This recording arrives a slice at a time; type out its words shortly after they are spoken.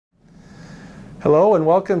Hello and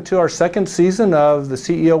welcome to our second season of the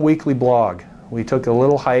CEO Weekly Blog. We took a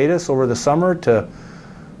little hiatus over the summer to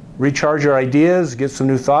recharge our ideas, get some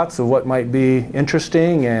new thoughts of what might be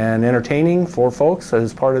interesting and entertaining for folks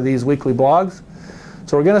as part of these weekly blogs.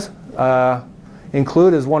 So we're going to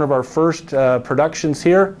include as one of our first productions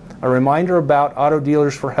here a reminder about Auto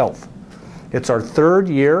Dealers for Health. It's our third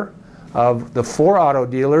year of the 4 auto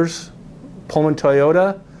dealers, Pullman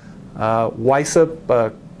Toyota,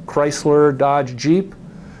 Wysup Chrysler Dodge Jeep,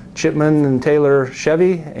 Chipman and Taylor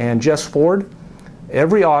Chevy, and Jess Ford.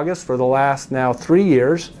 Every August for the last now 3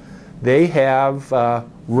 years, they have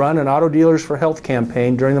run an Auto Dealers for Health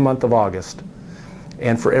campaign during the month of August.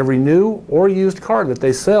 And for every new or used car that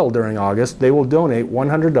they sell during August, they will donate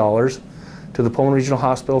 $100 to the Pullman Regional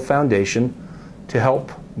Hospital Foundation to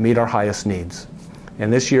help meet our highest needs.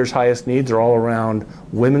 And this year's highest needs are all around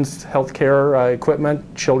women's healthcare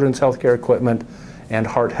equipment, children's healthcare equipment, and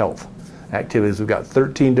heart health activities. We've got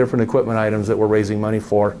 13 different equipment items that we're raising money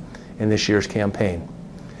for in this year's campaign.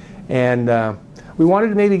 And we wanted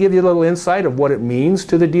to maybe give you a little insight of what it means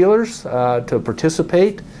to the dealers to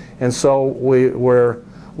participate. And so we're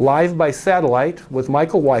live by satellite with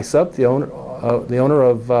Michael Wysup, the owner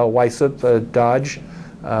of Wysup Dodge,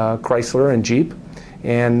 Chrysler, and Jeep.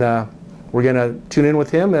 And we're going to tune in with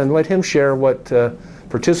him and let him share what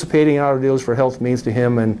participating in Auto Dealers for Health means to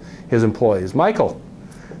him and his employees. Michael,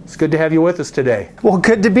 it's good to have you with us today. Well,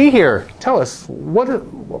 good to be here. Tell us,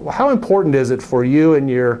 how important is it for you and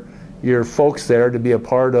your folks there to be a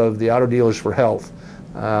part of the Auto Dealers for Health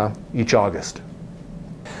each August?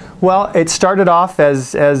 Well, it started off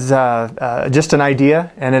as just an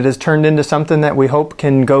idea, and it has turned into something that we hope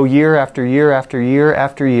can go year after year after year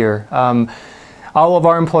after year. All of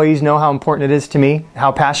our employees know how important it is to me,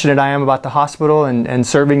 how passionate I am about the hospital and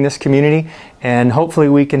serving this community, and hopefully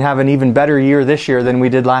we can have an even better year this year than we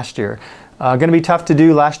did last year. Going to be tough to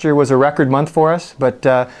do. Last year was a record month for us, but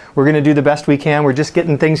we're going to do the best we can. We're just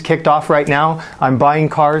getting things kicked off right now. I'm buying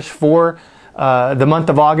cars for the month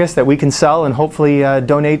of August that we can sell and hopefully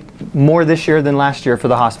donate more this year than last year for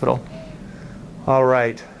the hospital. All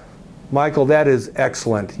right. Michael, that is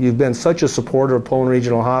excellent. You've been such a supporter of Pullman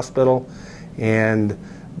Regional Hospital, and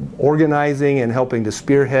organizing and helping to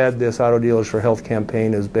spearhead this Auto Dealers for Health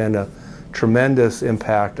campaign has been a tremendous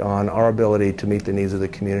impact on our ability to meet the needs of the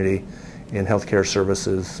community in healthcare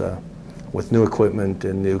services with new equipment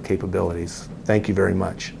and new capabilities. Thank you very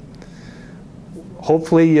much.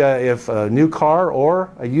 Hopefully, if a new car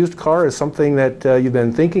or a used car is something that you've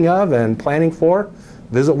been thinking of and planning for,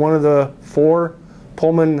 visit one of the 4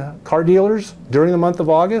 Pullman car dealers during the month of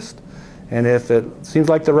August. And if it seems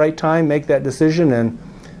like the right time, make that decision, and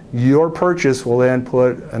your purchase will then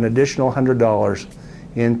put an additional $100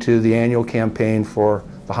 into the annual campaign for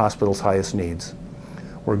the hospital's highest needs.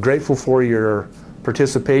 We're grateful for your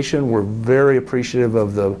participation. We're very appreciative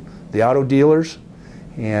of the auto dealers,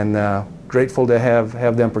 and grateful to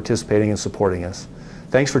have them participating and supporting us.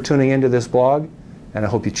 Thanks for tuning into this blog, and I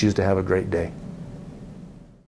hope you choose to have a great day.